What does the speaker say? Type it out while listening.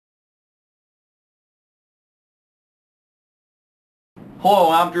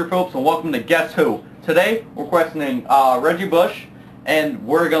Hello, I'm Drew Phillips and welcome to Guess Who. Today we're questioning Reggie Bush, and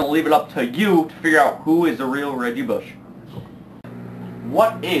we're going to leave it up to you to figure out who is the real Reggie Bush.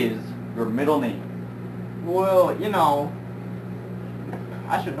 What is your middle name? Well, you know,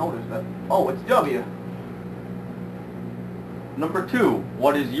 I should know this, but oh, it's W. Number 2,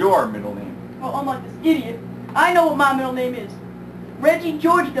 what is your middle name? Well, unlike this idiot, I know what my middle name is. Reggie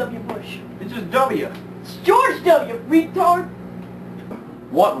George W. Bush. It's just W. It's George W. retard.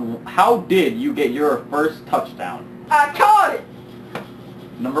 How did you get your first touchdown? I caught it.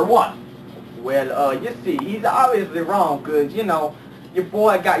 Number 1. Well, you see, he's obviously wrong, because, you know, your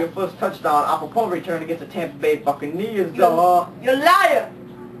boy got your first touchdown off a punt return against the Tampa Bay Buccaneers, You're a liar.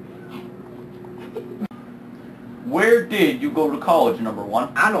 Where did you go to college, number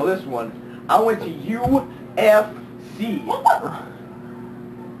 1? I know this one. I went to UFC.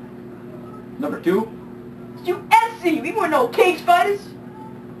 Number 2? It's UFC. We weren't no cage fighters.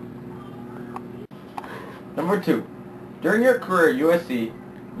 Number 2. During your career at USC,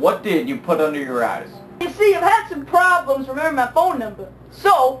 what did you put under your eyes? You see, I've had some problems remembering my phone number.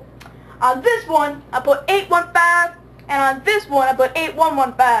 So, on this one, I put 815, and on this one, I put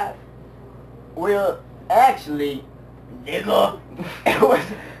 8115. Well, actually, nigga, it was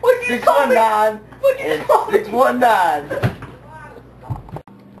What did you call me? 619 What did you and call me? 619.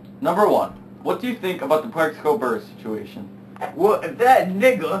 Number 1. What do you think about the Parksco Burr situation? Well, if that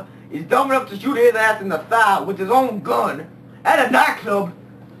nigga is dumb enough to shoot his ass in the thigh with his own gun at a nightclub,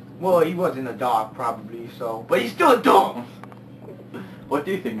 well, he was in the dark probably, so, but he's still dumb. What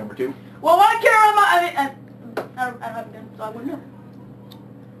do you think, number 2? Well, when I carry around my, I don't have a gun, so I wouldn't know.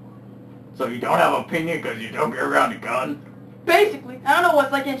 So you don't have an opinion because you don't get around a gun? Basically, I don't know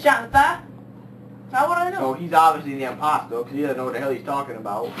what's like getting shot in the thigh. How would I know? So he's obviously the imposter, because he doesn't know what the hell he's talking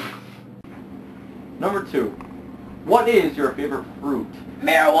about. Number 2. What is your favorite fruit?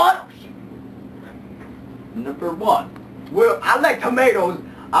 Marijuana. Number 1. Well, I like tomatoes.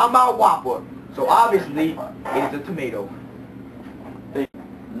 I'm a Whopper, so obviously it's a tomato.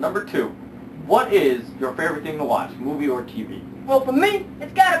 Number 2. What is your favorite thing to watch, movie or TV? Well, for me,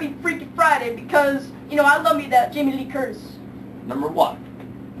 it's gotta be Freaky Friday because, you know, I love me that Jamie Lee Curtis. Number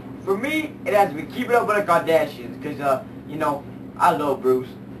 1. For me, it has to be Keep It Up with the Kardashians, because, you know, I love Bruce.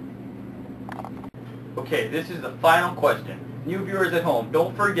 Okay, this is the final question. New viewers at home,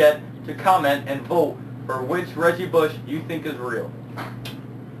 don't forget to comment and vote for which Reggie Bush you think is real.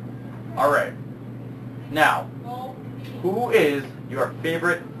 Alright. Now, who is your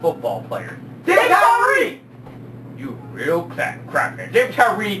favorite football player? David Tyree! You real cracker. David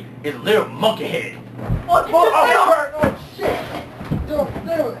Tyree is a little monkey head. What did you say? Oh, shit!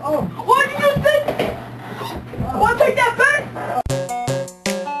 What did you say? Want to take that back?